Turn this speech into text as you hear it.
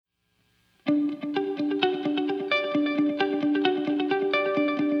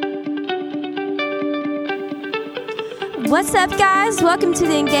What's up, guys? Welcome to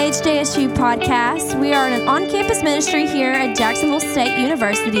the Engaged JSU podcast. We are an on-campus ministry here at Jacksonville State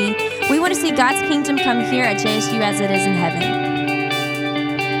University. We want to see God's kingdom come here at JSU as it is in heaven.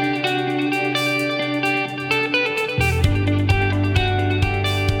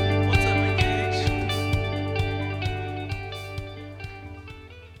 What's up, Engaged?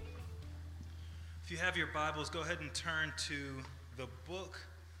 If you have your Bibles, go ahead and turn to the book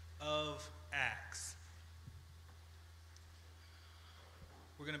of Acts.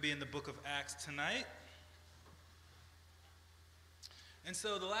 We're going to be in the book of Acts tonight. And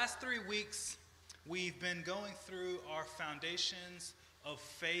so the last 3 weeks, we've been going through our Foundations of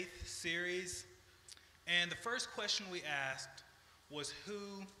Faith series. And the first question we asked was,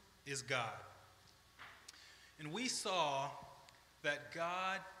 who is God? And we saw that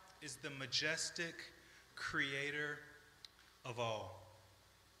God is the majestic creator of all,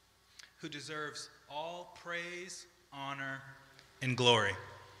 who deserves all praise, honor, and glory.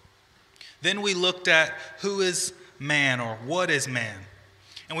 Then we looked at who is man, or what is man.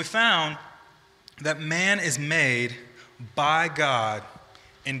 And we found that man is made by God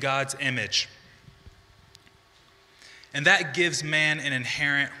in God's image. And that gives man an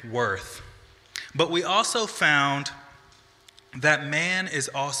inherent worth. But we also found that man is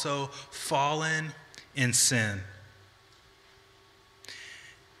also fallen in sin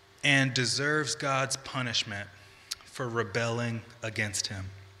and deserves God's punishment for rebelling against him.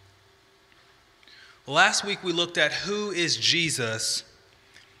 Last week we looked at who is Jesus,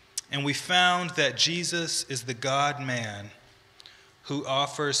 and we found that Jesus is the God-man who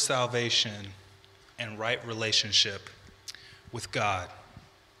offers salvation and right relationship with God.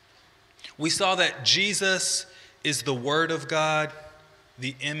 We saw that Jesus is the Word of God,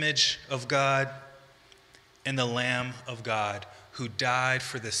 the image of God, and the Lamb of God who died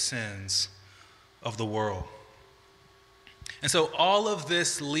for the sins of the world. And so all of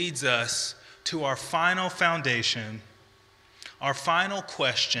this leads us to our final foundation, our final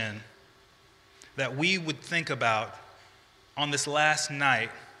question that we would think about on this last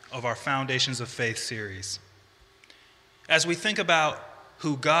night of our Foundations of Faith series. As we think about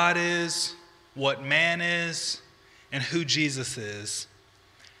who God is, what man is, and who Jesus is,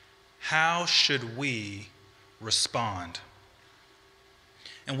 how should we respond?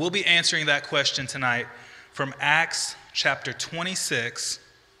 And we'll be answering that question tonight from Acts chapter 26,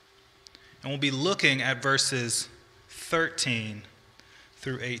 and we'll be looking at verses 13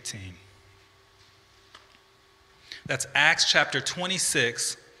 through 18. That's Acts chapter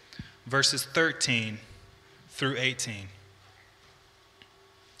 26, verses 13 through 18.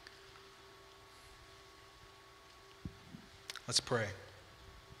 Let's pray.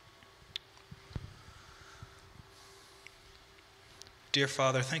 Dear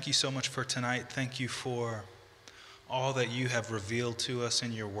Father, thank you so much for tonight. Thank you for all that you have revealed to us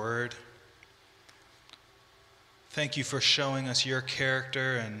in your word. Thank you for showing us your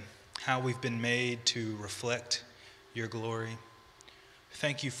character and how we've been made to reflect your glory.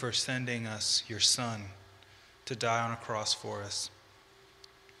 Thank you for sending us your Son to die on a cross for us.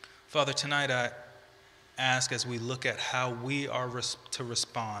 Father, tonight I ask, as we look at how we are to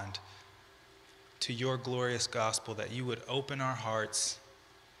respond to your glorious gospel, that you would open our hearts,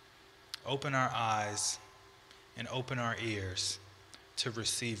 open our eyes, and open our ears to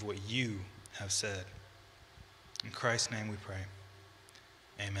receive what you have said. In Christ's name we pray.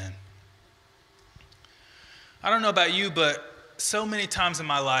 Amen. I don't know about you, but so many times in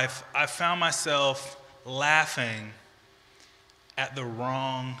my life, I found myself laughing at the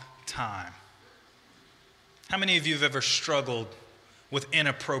wrong time. How many of you have ever struggled with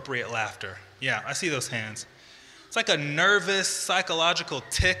inappropriate laughter? Yeah, I see those hands. It's like a nervous psychological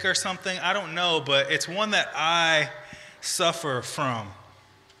tic or something. I don't know, but it's one that I suffer from.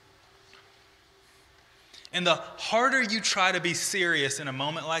 And the harder you try to be serious in a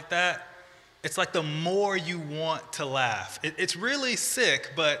moment like that, it's like the more you want to laugh. It's really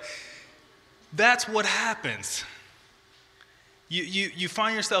sick, but that's what happens. You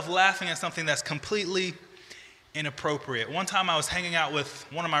find yourself laughing at something that's completely inappropriate. One time I was hanging out with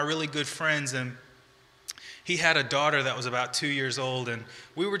one of my really good friends, and he had a daughter that was about 2 years old, and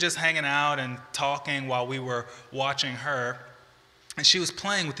we were just hanging out and talking while we were watching her, and she was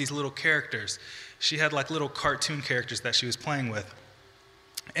playing with these little characters. She had like little cartoon characters that she was playing with.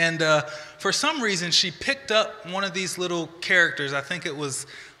 And for some reason, she picked up one of these little characters. I think it was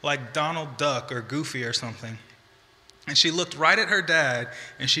like Donald Duck or Goofy or something. And she looked right at her dad,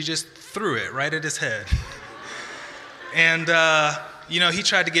 and she just threw it right at his head. And he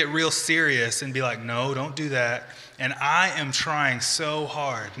tried to get real serious and be like, no, don't do that. And I am trying so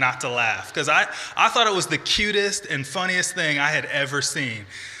hard not to laugh because I thought it was the cutest and funniest thing I had ever seen.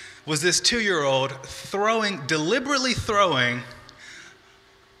 Was this 2-year-old deliberately throwing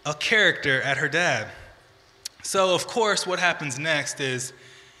a character at her dad. So, of course, what happens next is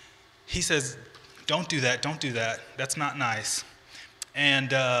he says, don't do that, that's not nice.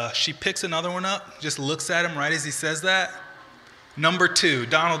 And she picks another one up, just looks at him right as he says that. Number 2,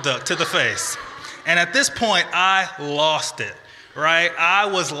 Donald Duck to the face. And at this point, I lost it, right? I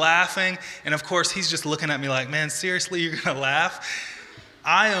was laughing, and of course, he's just looking at me like, man, seriously, you're gonna laugh?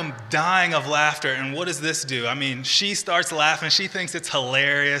 I am dying of laughter, and what does this do? I mean, she starts laughing. She thinks it's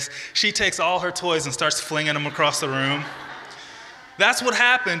hilarious. She takes all her toys and starts flinging them across the room. That's what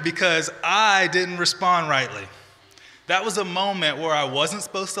happened because I didn't respond rightly. That was a moment where I wasn't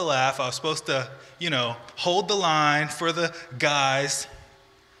supposed to laugh. I was supposed to, hold the line for the guys,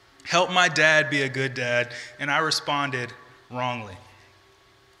 help my dad be a good dad, and I responded wrongly.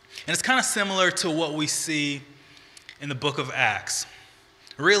 And it's kind of similar to what we see in the book of Acts.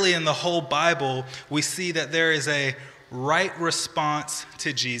 Really, in the whole Bible, we see that there is a right response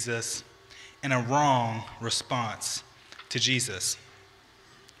to Jesus and a wrong response to Jesus.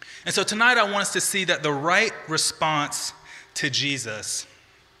 And so tonight I want us to see that the right response to Jesus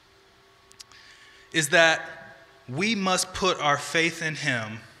is that we must put our faith in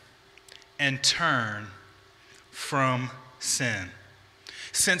him and turn from sin.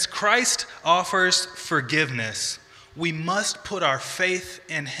 Since Christ offers forgiveness, we must put our faith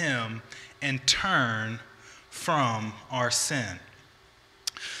in him and turn from our sin.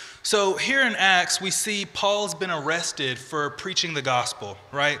 So here in Acts, we see Paul's been arrested for preaching the gospel,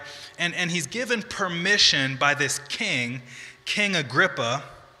 right? And he's given permission by this King Agrippa,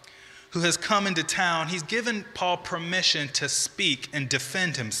 who has come into town. He's given Paul permission to speak and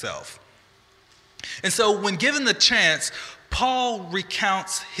defend himself. And so when given the chance, Paul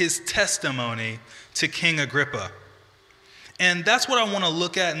recounts his testimony to King Agrippa. And that's what I want to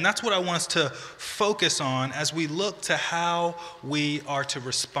look at, and that's what I want us to focus on as we look to how we are to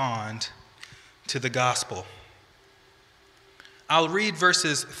respond to the gospel. I'll read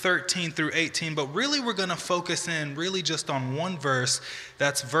verses 13 through 18, but really we're going to focus in really just on one verse,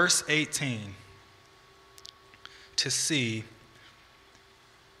 that's verse 18, to see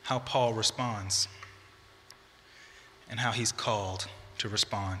how Paul responds and how he's called to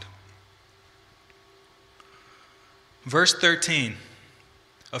respond. Verse 13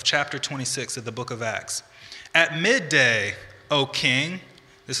 of chapter 26 of the book of Acts. At midday, O king,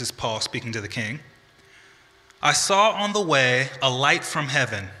 this is Paul speaking to the king, I saw on the way a light from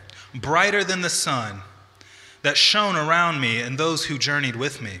heaven, brighter than the sun, that shone around me and those who journeyed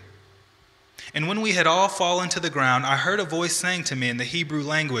with me. And when we had all fallen to the ground, I heard a voice saying to me in the Hebrew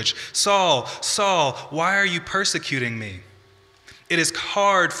language, Saul, Saul, why are you persecuting me? It is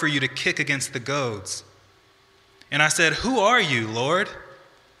hard for you to kick against the goads. And I said, who are you, Lord?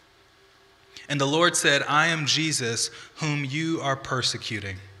 And the Lord said, I am Jesus, whom you are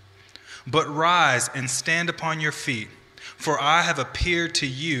persecuting. But rise and stand upon your feet, for I have appeared to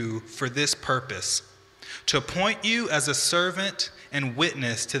you for this purpose, to appoint you as a servant and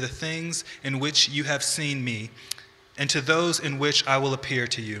witness to the things in which you have seen me, and to those in which I will appear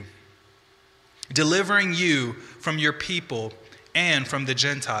to you, delivering you from your people and from the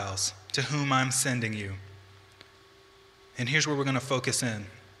Gentiles, to whom I'm sending you. And here's where we're going to focus in.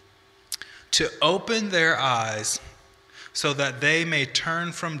 To open their eyes so that they may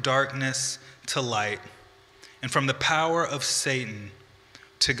turn from darkness to light and from the power of Satan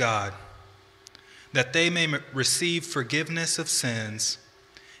to God, that they may receive forgiveness of sins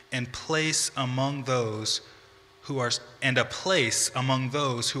and a place among those who are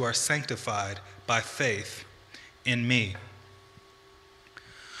sanctified by faith in me.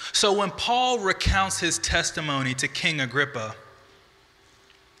 So when Paul recounts his testimony to King Agrippa,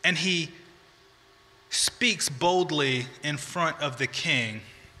 and he speaks boldly in front of the king,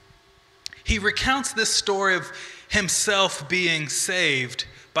 he recounts this story of himself being saved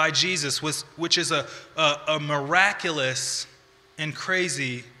by Jesus, which is a miraculous and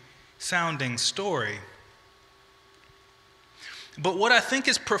crazy sounding story. But what I think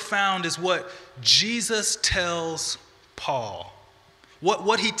is profound is what Jesus tells Paul.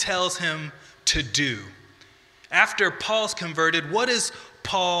 What he tells him to do. After Paul's converted, what is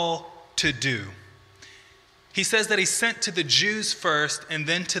Paul to do? He says that he's sent to the Jews first and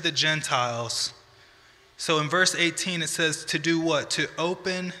then to the Gentiles. So in verse 18 it says to do what? To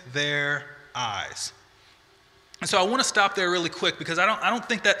open their eyes. And so I want to stop there really quick because I don't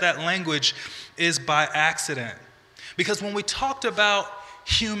think that language is by accident. Because when we talked about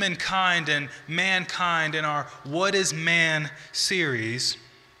humankind and mankind in our What is Man series,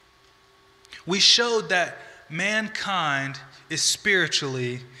 we showed that mankind is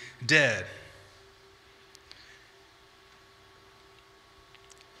spiritually dead.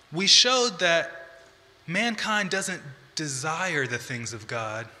 We showed that mankind doesn't desire the things of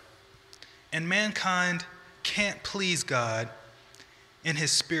God, and mankind can't please God in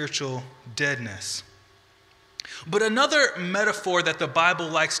his spiritual deadness. But another metaphor that the Bible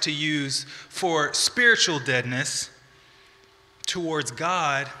likes to use for spiritual deadness towards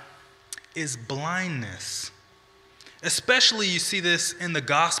God is blindness. Especially you see this in the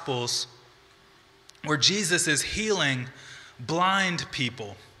Gospels where Jesus is healing blind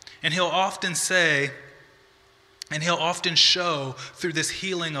people. And he'll often say, and he'll often show through this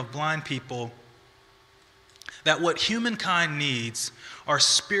healing of blind people that what humankind needs are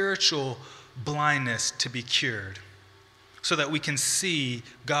spiritual blindness to be cured so that we can see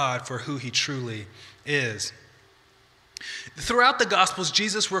God for who he truly is. Throughout the Gospels,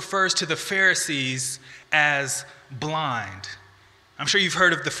 Jesus refers to the Pharisees as blind. I'm sure you've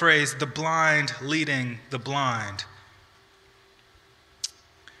heard of the phrase, the blind leading the blind.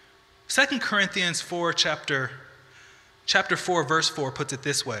 2 Corinthians 4, chapter 4, verse 4 puts it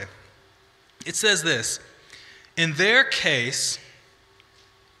this way. It says this, in their case,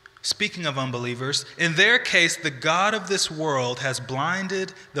 speaking of unbelievers, in their case, the God of this world has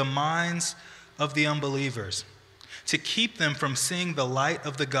blinded the minds of the unbelievers to keep them from seeing the light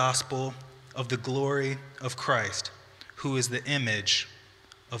of the gospel of the glory of Christ, who is the image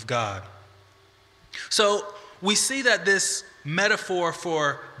of God. So we see that this metaphor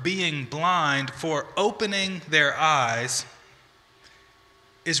for being blind, for opening their eyes,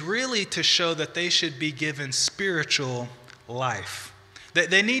 is really to show that they should be given spiritual life. That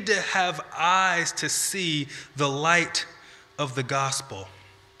they need to have eyes to see the light of the gospel.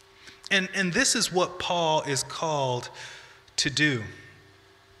 And this is what Paul is called to do.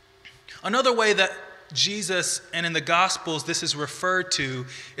 Another way that Jesus, and in the Gospels this is referred to,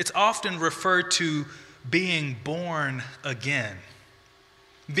 it's often referred to being born again,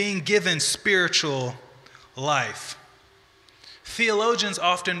 being given spiritual life. Theologians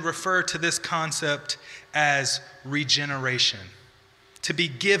often refer to this concept as regeneration, to be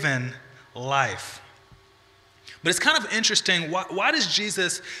given life. But it's kind of interesting, why does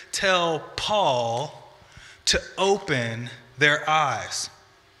Jesus tell Paul to open their eyes?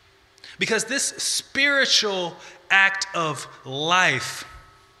 Because this spiritual act of life,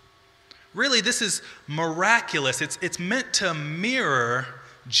 really, this is miraculous. It's meant to mirror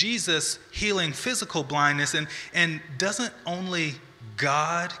Jesus healing physical blindness. And doesn't only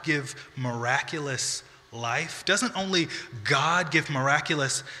God give miraculous life? Doesn't only God give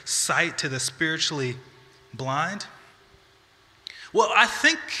miraculous sight to the spiritually blind? Well, I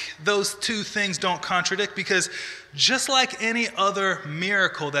think those two things don't contradict, because just like any other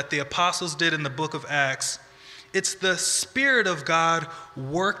miracle that the apostles did in the book of Acts, it's the Spirit of God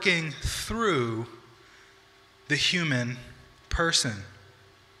working through the human person.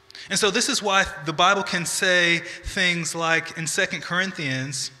 And so this is why the Bible can say things like in 2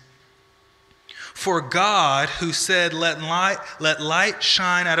 Corinthians, for God, who said, let light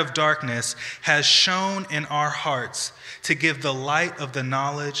shine out of darkness, has shone in our hearts to give the light of the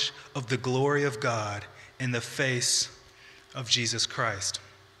knowledge of the glory of God in the face of Jesus Christ.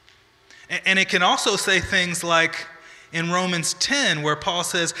 And it can also say things like in Romans 10, where Paul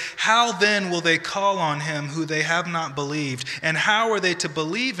says, how then will they call on him who they have not believed? And how are they to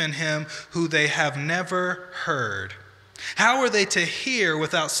believe in him who they have never heard? How are they to hear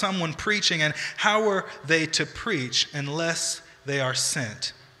without someone preaching? And how are they to preach unless they are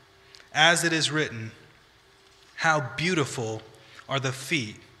sent? As it is written, how beautiful are the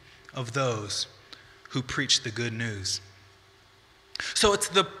feet of those who preach the good news. So it's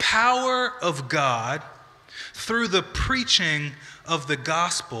the power of God through the preaching of the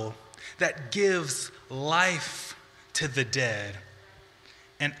gospel that gives life to the dead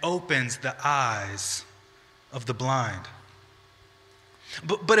and opens the eyes of the blind.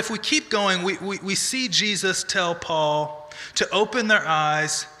 But if we keep going, we see Jesus tell Paul to open their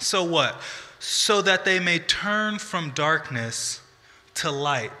eyes, so what? So that they may turn from darkness to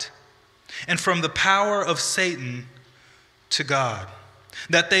light, and from the power of Satan to God,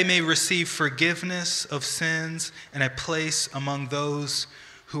 that they may receive forgiveness of sins and a place among those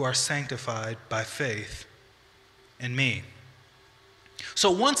who are sanctified by faith in me.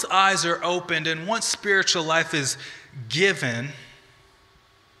 So once eyes are opened and once spiritual life is given,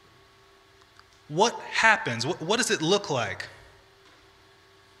 what happens? What does it look like?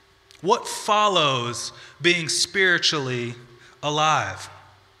 What follows being spiritually alive?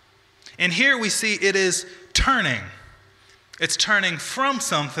 And here we see it is turning. It's turning from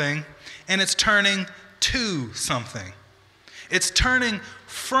something and it's turning to something. It's turning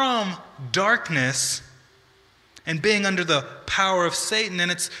from darkness and being under the power of Satan,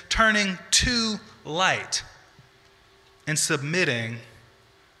 and it's turning to light and submitting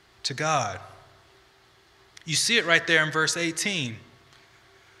to God. You see it right there in verse 18.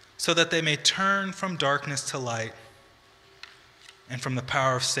 So that they may turn from darkness to light and from the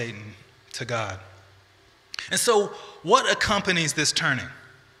power of Satan to God. And so, what accompanies this turning?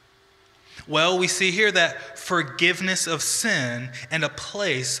 Well, we see here that forgiveness of sin and a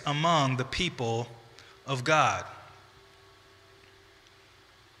place among the people of God.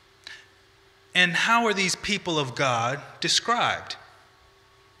 And how are these people of God described?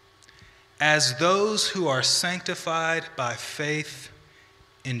 As those who are sanctified by faith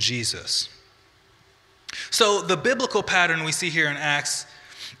in Jesus. So the biblical pattern we see here in Acts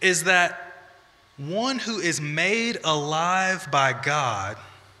is that one who is made alive by God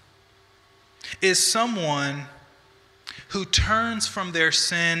is someone who turns from their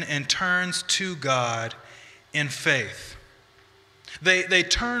sin and turns to God in faith. They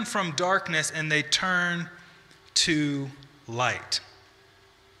turn from darkness and they turn to light.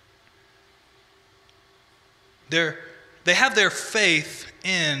 They have their faith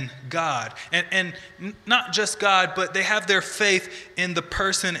in God. And not just God, but they have their faith in the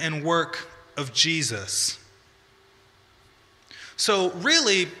person and work of Jesus. So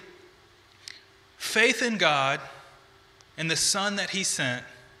really, faith in God and the Son that He sent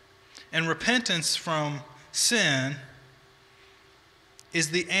and repentance from sin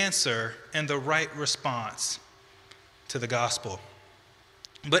is the answer and the right response to the gospel.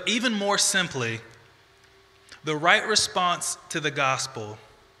 But even more simply, the right response to the gospel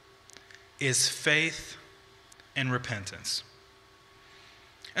is faith and repentance.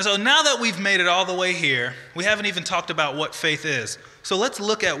 And so now that we've made it all the way here, we haven't even talked about what faith is. So let's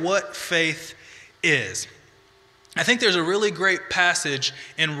look at what faith is. I think there's a really great passage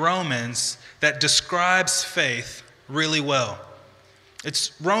in Romans that describes faith really well.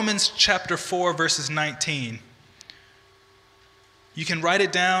 It's Romans chapter 4, verses 19. You can write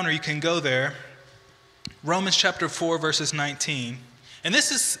it down or you can go there. Romans chapter 4, verses 19. And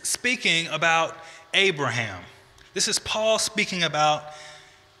this is speaking about Abraham. This is Paul speaking about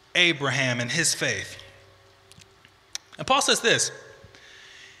Abraham and his faith. And Paul says this: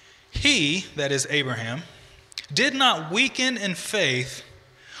 He, that is Abraham, did not weaken in faith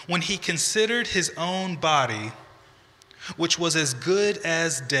when he considered his own body, which was as good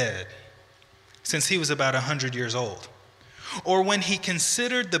as dead, since he was about 100 years old, or when he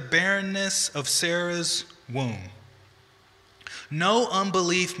considered the barrenness of Sarah's womb. No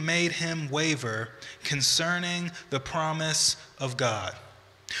unbelief made him waver concerning the promise of God,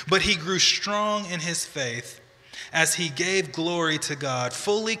 but he grew strong in his faith as he gave glory to God,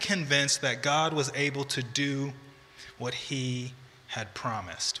 fully convinced that God was able to do what he had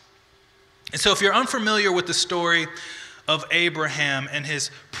promised. And so if you're unfamiliar with the story of Abraham and his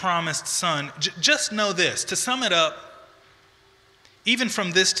promised son, just know this. To sum it up, even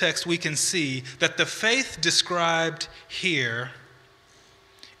from this text, we can see that the faith described here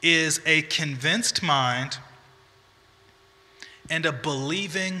is a convinced mind and a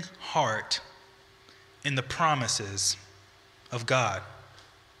believing heart in the promises of God.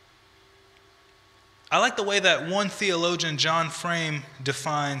 I like the way that one theologian, John Frame,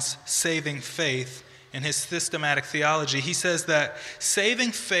 defines saving faith in his systematic theology. He says that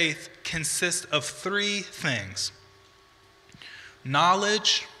saving faith consists of three things: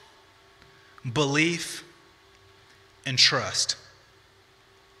 knowledge, belief, and trust.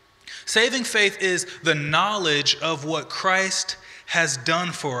 Saving faith is the knowledge of what Christ has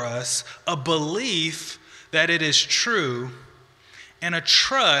done for us, a belief that it is true, and a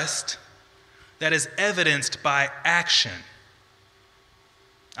trust that is evidenced by action.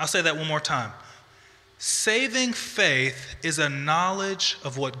 I'll say that one more time. Saving faith is a knowledge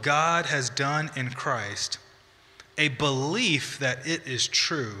of what God has done in Christ, a belief that it is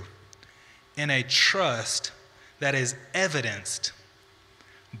true, and a trust that is evidenced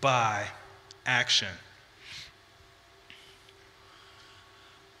by action.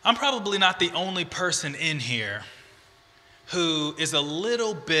 I'm probably not the only person in here who is a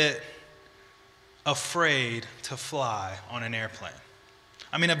little bit afraid to fly on an airplane.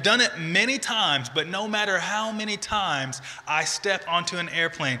 I mean, I've done it many times, but no matter how many times I step onto an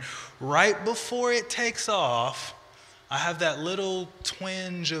airplane, right before it takes off, I have that little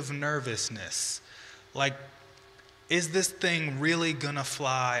twinge of nervousness. Like, is this thing really gonna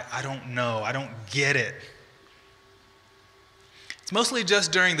fly? I don't know. I don't get it. It's mostly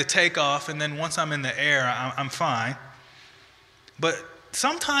just during the takeoff, and then once I'm in the air, I'm fine. But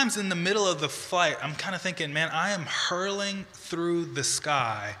sometimes in the middle of the flight, I'm kind of thinking, man, I am hurling through the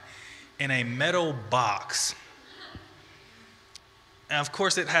sky in a metal box. And of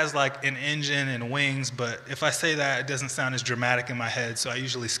course, it has like an engine and wings, but if I say that, it doesn't sound as dramatic in my head, so I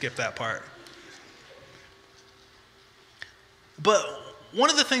usually skip that part. But one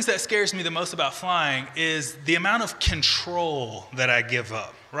of the things that scares me the most about flying is the amount of control that I give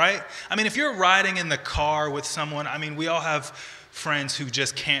up, right? I mean, if you're riding in the car with someone, I mean, we all have friends who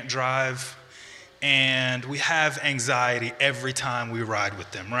just can't drive, and we have anxiety every time we ride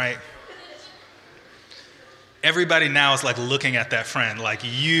with them, right? Everybody now is like looking at that friend like,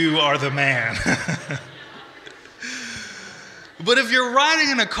 you are the man. But if you're riding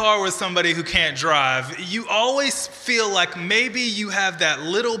in a car with somebody who can't drive, you always feel like maybe you have that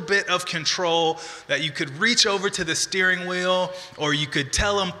little bit of control that you could reach over to the steering wheel, or you could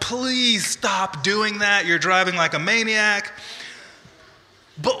tell them, please stop doing that. You're driving like a maniac.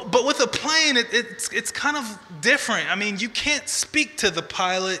 But with a plane, it's kind of different. I mean, you can't speak to the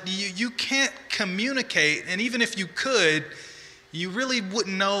pilot. You can't communicate. And even if you could, you really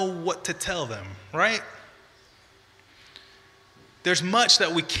wouldn't know what to tell them, right? There's much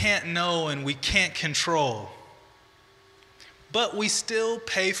that we can't know and we can't control. But we still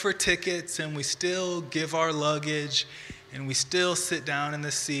pay for tickets, and we still give our luggage, and we still sit down in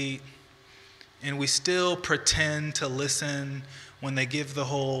the seat, and we still pretend to listen when they give the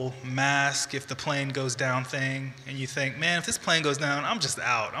whole mask if the plane goes down thing. And you think, man, if this plane goes down, I'm just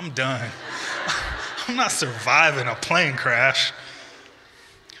out. I'm done. I'm not surviving a plane crash.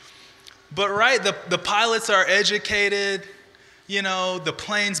 But right, the pilots are educated. You know, the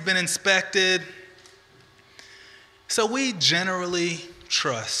plane's been inspected. So we generally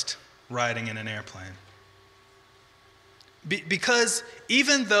trust riding in an airplane. Because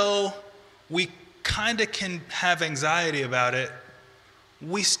even though we kind of can have anxiety about it,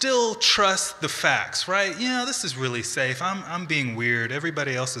 we still trust the facts, right? Yeah, this is really safe. I'm being weird.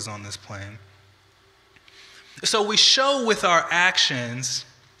 Everybody else is on this plane. So we show with our actions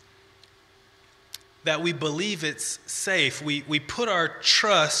that we believe it's safe. We put our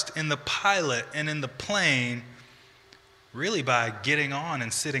trust in the pilot and in the plane really by getting on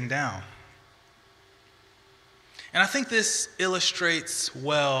and sitting down. And I think this illustrates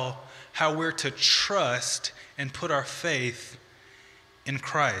well how we're to trust and put our faith in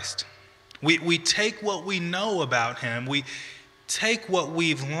Christ. We take what we know about him, we take what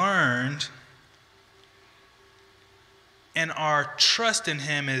we've learned, and our trust in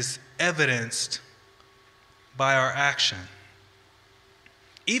him is evidenced by our action.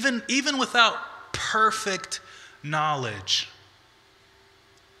 Even without perfect knowledge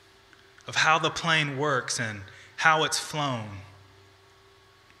of how the plane works and how it's flown,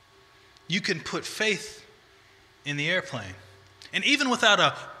 you can put faith in the airplane. And even without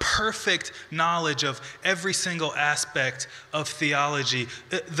a perfect knowledge of every single aspect of theology,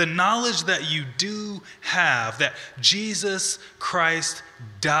 the knowledge that you do have, that Jesus Christ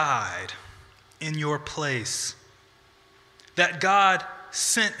died in your place, that God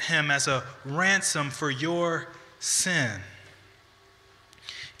sent him as a ransom for your sin.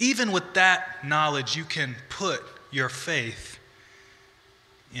 Even with that knowledge, you can put your faith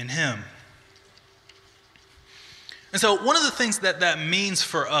in him. And so one of the things that means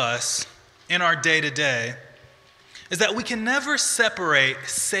for us in our day-to-day is that we can never separate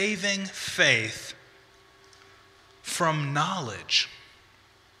saving faith from knowledge.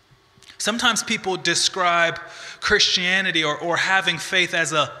 Sometimes people describe Christianity or having faith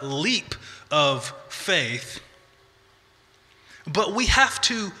as a leap of faith. But we have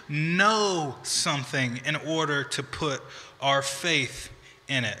to know something in order to put our faith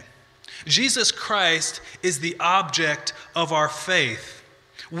in it. Jesus Christ is the object of our faith.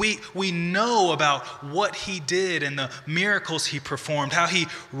 We know about what he did and the miracles he performed, how he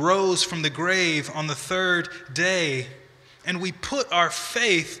rose from the grave on the third day. And we put our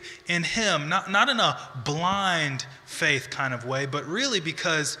faith in him, not in a blind faith kind of way, but really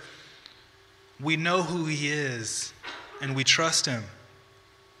because we know who he is and we trust him.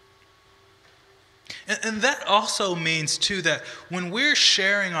 And that also means, too, that when we're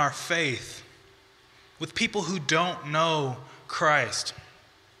sharing our faith with people who don't know Christ,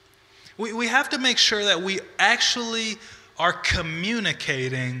 we have to make sure that we actually are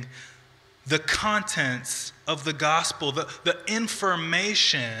communicating the contents of the gospel, the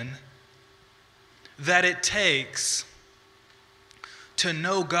information that it takes to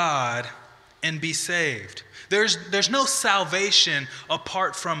know God and be saved. There's no salvation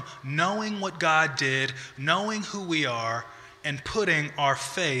apart from knowing what God did, knowing who we are, and putting our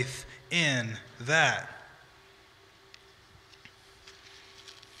faith in that.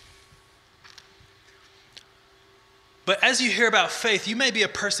 But as you hear about faith, you may be a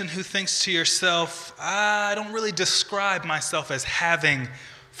person who thinks to yourself, I don't really describe myself as having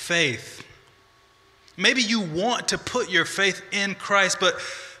faith. Maybe you want to put your faith in Christ, but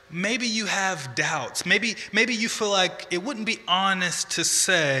maybe you have doubts. Maybe you feel like it wouldn't be honest to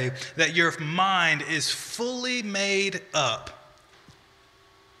say that your mind is fully made up.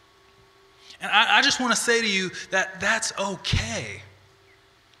 And I just want to say to you that that's okay.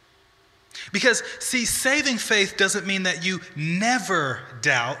 Because, see, saving faith doesn't mean that you never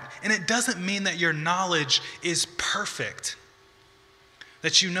doubt, and it doesn't mean that your knowledge is perfect,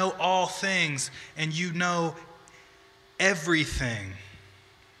 that you know all things and you know everything.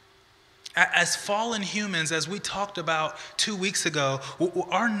 As fallen humans, as we talked about 2 weeks ago,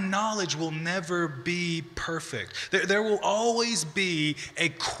 our knowledge will never be perfect. There will always be a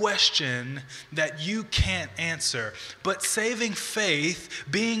question that you can't answer. But saving faith,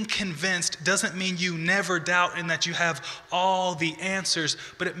 being convinced, doesn't mean you never doubt and that you have all the answers,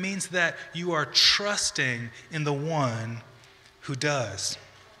 but it means that you are trusting in the one who does.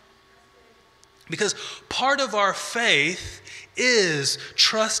 Because part of our faith is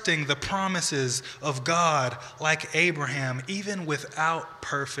trusting the promises of God like Abraham, even without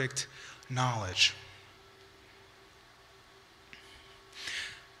perfect knowledge.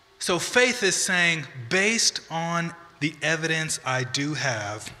 So faith is saying, based on the evidence I do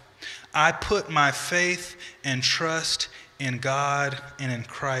have, I put my faith and trust in God and in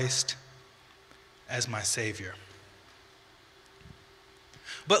Christ as my Savior.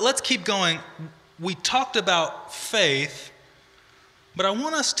 But let's keep going. We talked about faith, but I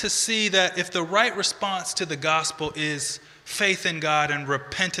want us to see that if the right response to the gospel is faith in God and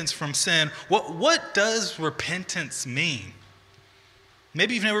repentance from sin, what does repentance mean?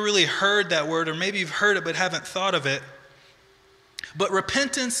 Maybe you've never really heard that word, or maybe you've heard it but haven't thought of it. But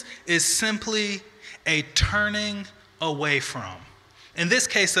repentance is simply a turning away from. In this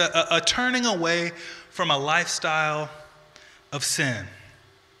case, a turning away from a lifestyle of sin.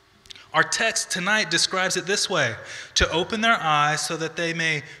 Our text tonight describes it this way: to open their eyes so that they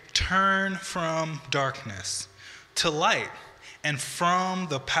may turn from darkness to light and from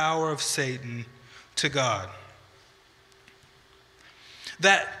the power of Satan to God.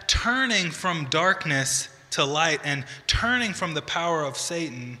 That turning from darkness to light and turning from the power of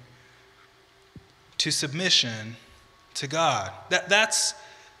Satan to submission to God, that's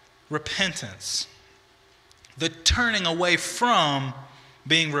repentance. The turning away from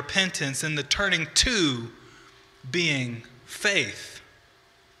being repentance, and the turning to being faith.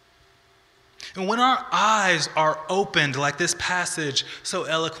 And when our eyes are opened, like this passage so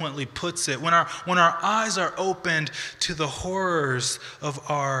eloquently puts it, when our eyes are opened to the horrors of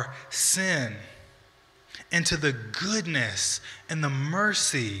our sin and to the goodness and the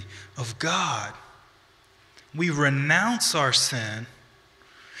mercy of God, we renounce our sin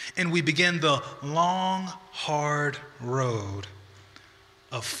and we begin the long, hard road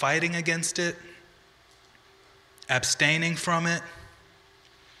of fighting against it, abstaining from it,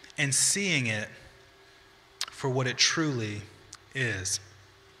 and seeing it for what it truly is.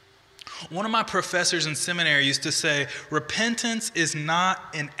 One of my professors in seminary used to say, repentance is not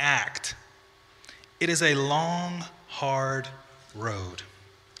an act. It is a long, hard road.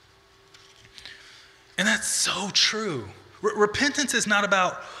 And that's so true. Repentance is not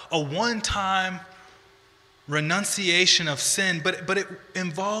about a one-time renunciation of sin, but it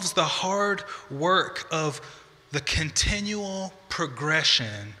involves the hard work of the continual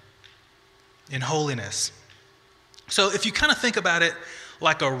progression in holiness. So if you kind of think about it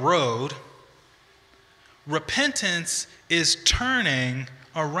like a road, repentance is turning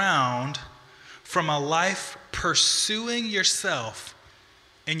around from a life pursuing yourself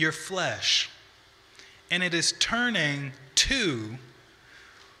and your flesh, and it is turning to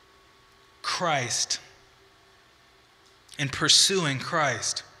Christ and pursuing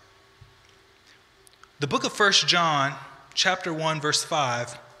Christ. The book of 1 John, chapter 1, verse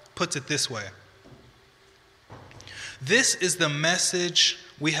 5, puts it this way. This is the message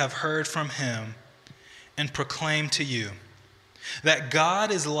we have heard from him and proclaimed to you, that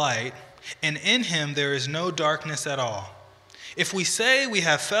God is light, and in him there is no darkness at all. If we say we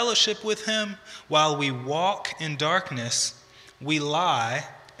have fellowship with him while we walk in darkness, we lie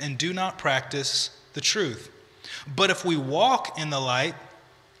and do not practice the truth. But if we walk in the light,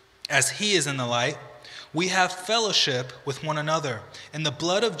 as he is in the light, we have fellowship with one another, and the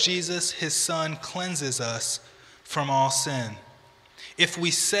blood of Jesus, his Son, cleanses us from all sin. If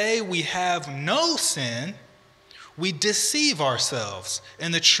we say we have no sin, we deceive ourselves,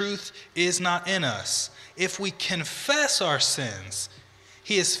 and the truth is not in us. If we confess our sins,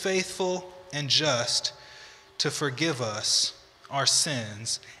 he is faithful and just to forgive us our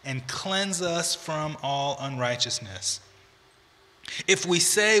sins and cleanse us from all unrighteousness. If we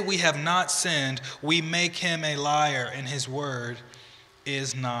say we have not sinned, we make him a liar, and his word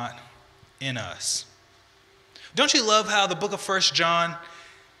is not in us. Don't you love how the book of 1 John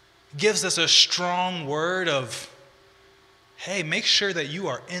gives us a strong word of, hey, make sure that you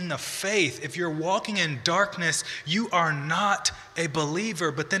are in the faith. If you're walking in darkness, you are not a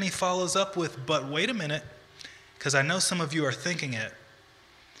believer. But then he follows up with, but wait a minute, because I know some of you are thinking it.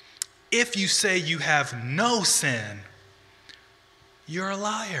 If you say you have no sin, you're a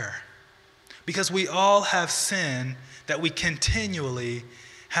liar. Because we all have sin that we continually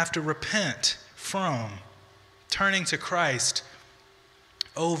have to repent from, turning to Christ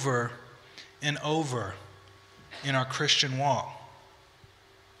over and over in our Christian walk.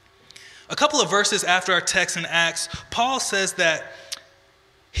 A couple of verses after our text in Acts, Paul says that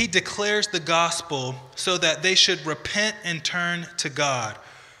he declares the gospel so that they should repent and turn to God,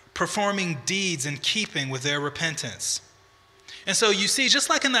 performing deeds in keeping with their repentance. And so you see, just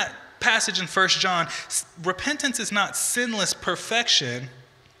like in that passage in 1 John, repentance is not sinless perfection,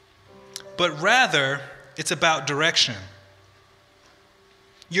 but rather it's about direction.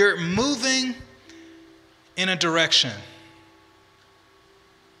 You're moving in a direction.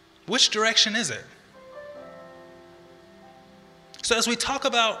 Which direction is it? So as we talk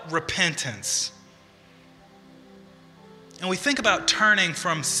about repentance, and we think about turning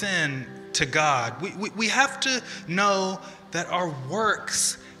from sin to God, we have to know that our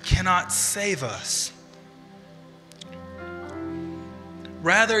works cannot save us.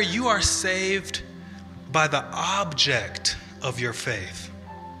 Rather, you are saved by the object of your faith.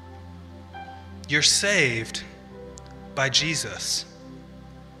 You're saved by Jesus.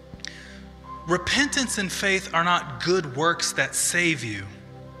 Repentance and faith are not good works that save you,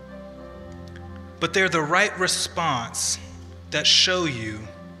 but they're the right response that show you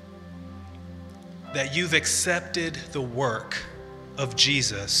that you've accepted the work of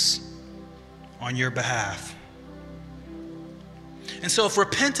Jesus on your behalf. And so if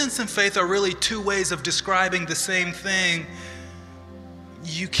repentance and faith are really two ways of describing the same thing,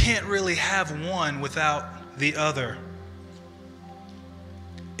 you can't really have one without the other.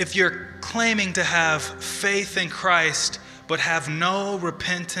 If you're claiming to have faith in Christ but have no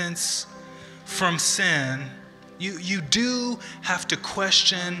repentance from sin, you do have to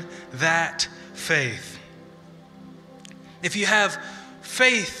question that faith. If you have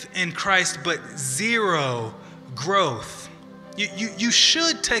faith in Christ but zero growth, you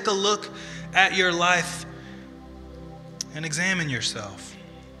should take a look at your life and examine yourself.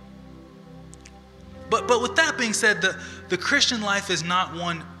 But with that being said, the Christian life is not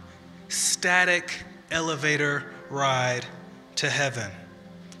one static elevator ride to heaven.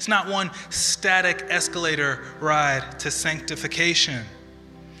 It's not one static escalator ride to sanctification.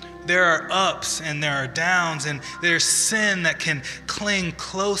 There are ups and there are downs, and there's sin that can cling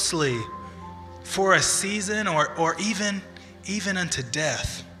closely for a season or even unto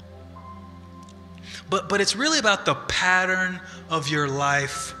death. But it's really about the pattern of your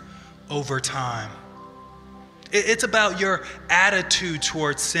life over time. It's about your attitude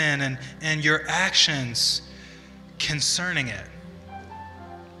towards sin and your actions concerning it.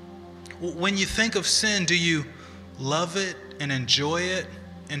 When you think of sin, do you love it and enjoy it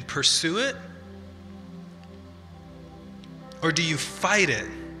and pursue it? Or do you fight it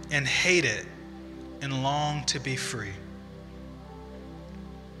and hate it and long to be free?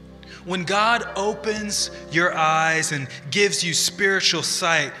 When God opens your eyes and gives you spiritual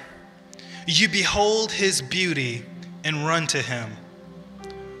sight, you behold his beauty and run to him,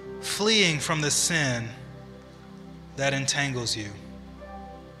 fleeing from the sin that entangles you.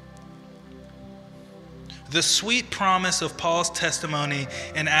 The sweet promise of Paul's testimony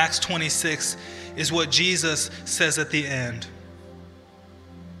in Acts 26 is what Jesus says at the end.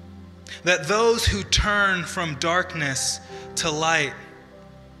 That those who turn from darkness to light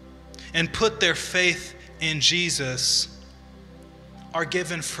and put their faith in Jesus are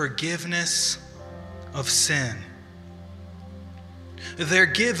given forgiveness of sin. They're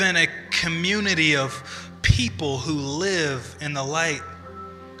given a community of people who live in the light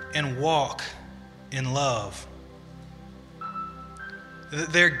and walk in love.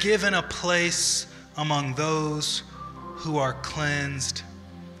 They're given a place among those who are cleansed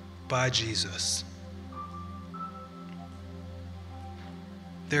by Jesus.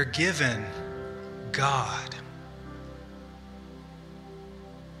 they're given God.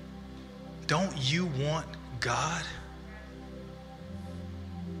 Don't you want God?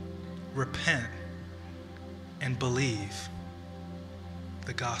 Repent and believe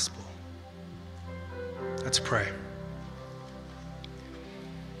the gospel. Let's pray.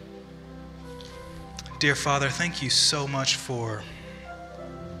 Dear Father, thank you so much for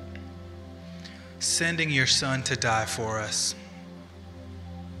sending your Son to die for us.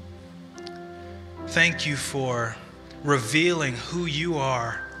 Thank you for revealing who you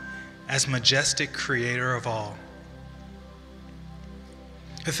are as majestic creator of all.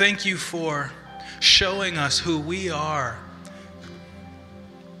 Thank you for showing us who we are,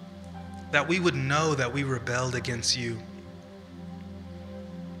 that we would know that we rebelled against you.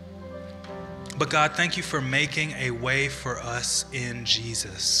 But God, thank you for making a way for us in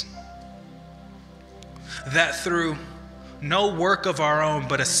Jesus. That through no work of our own,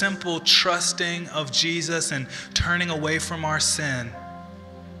 but a simple trusting of Jesus and turning away from our sin,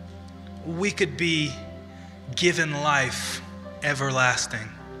 we could be given life everlasting.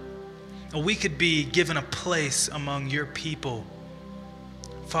 We could be given a place among your people.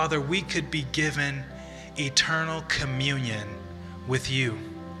 Father, we could be given eternal communion with you.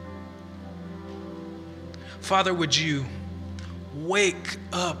 Father, would you wake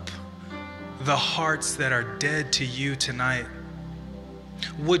up the hearts that are dead to you tonight?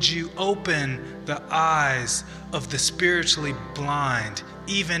 Would you open the eyes of the spiritually blind,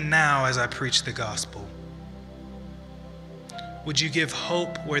 even now as I preach the gospel? Would you give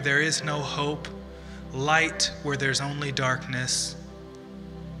hope where there is no hope, light where there's only darkness,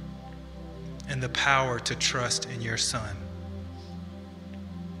 and the power to trust in your Son?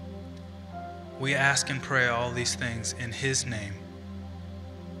 We ask and pray all these things in his name.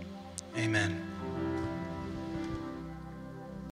 Amen.